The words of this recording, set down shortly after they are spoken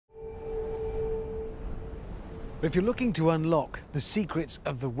But if you're looking to unlock the secrets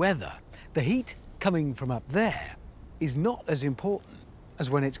of the weather, the heat coming from up there is not as important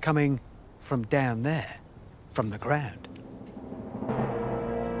as when it's coming from down there, from the ground.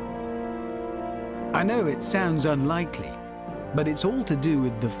 I know it sounds unlikely, but it's all to do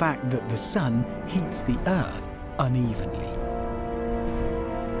with the fact that the sun heats the earth unevenly.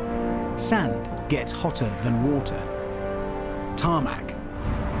 Sand gets hotter than water. Tarmac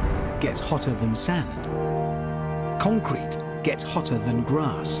gets hotter than sand. Concrete gets hotter than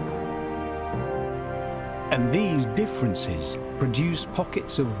grass. And these differences produce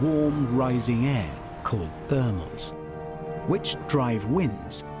pockets of warm rising air called thermals, which drive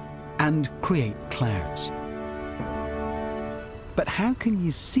winds and create clouds. But how can you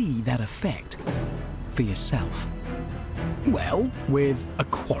see that effect for yourself? Well, with a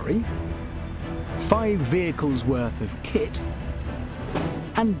quarry, 5 vehicles worth of kit,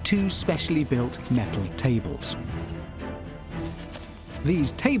 and 2 specially built metal tables.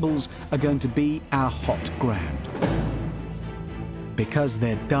 These tables are going to be our hot ground. Because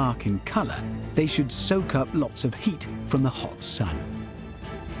they're dark in colour, they should soak up lots of heat from the hot sun.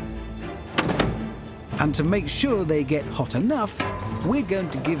 And to make sure they get hot enough, we're going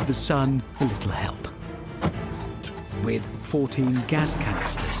to give the sun a little help. With 14 gas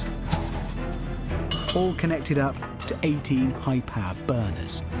canisters, all connected up to 18 high-power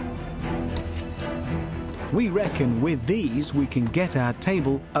burners. We reckon with these we can get our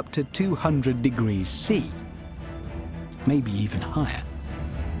table up to 200 degrees C, maybe even higher.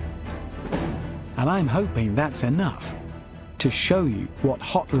 And I'm hoping that's enough to show you what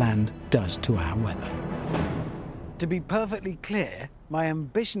hot land does to our weather. To be perfectly clear, my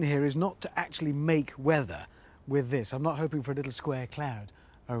ambition here is not to actually make weather with this. I'm not hoping for a little square cloud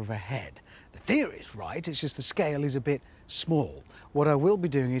overhead. The theory is right, it's just the scale is a bit small. What I will be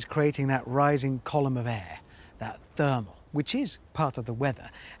doing is creating that rising column of air, that thermal, which is part of the weather,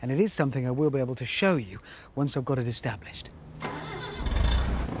 and it is something I will be able to show you once I've got it established.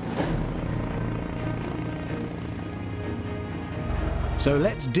 So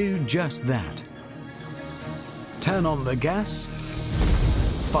let's do just that. Turn on the gas,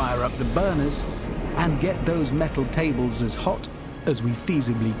 fire up the burners, and get those metal tables as hot as we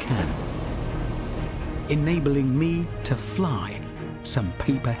feasibly can, enabling me to fly some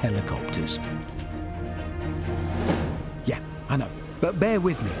paper helicopters. Yeah, I know, but bear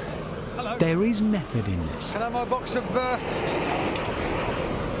with me. Hello. There is method in this. Can I have my box of...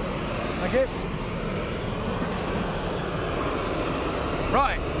 Thank you.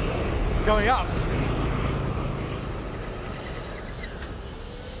 Right, going up.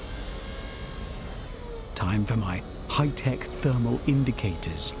 Time for my high-tech thermal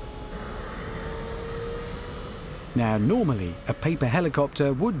indicators. Now, normally, a paper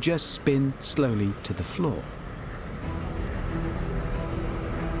helicopter would just spin slowly to the floor.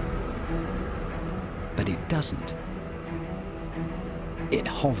 But it doesn't. It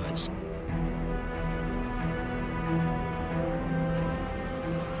hovers.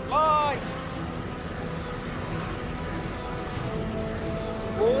 Fly!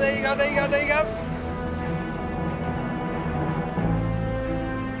 Oh, there you go, there you go, there you go.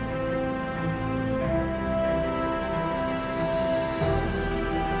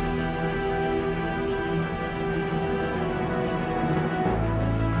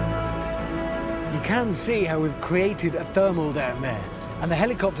 You can see how we've created a thermal down there, and the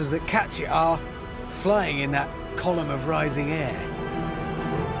helicopters that catch it are flying in that column of rising air.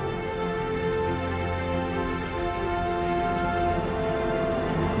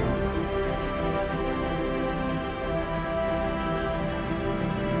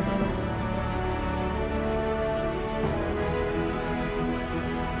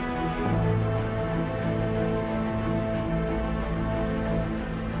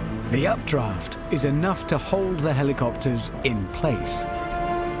 The updraft is enough to hold the helicopters in place,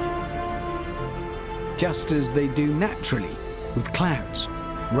 just as they do naturally with clouds,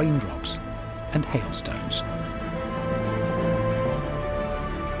 raindrops, and hailstones.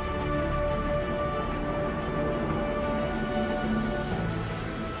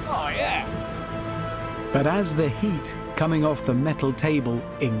 Oh, yeah. But as the heat coming off the metal table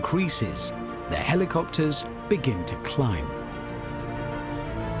increases, the helicopters begin to climb,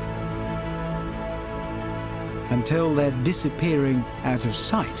 until they're disappearing out of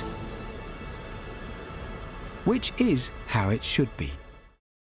sight, which is how it should be.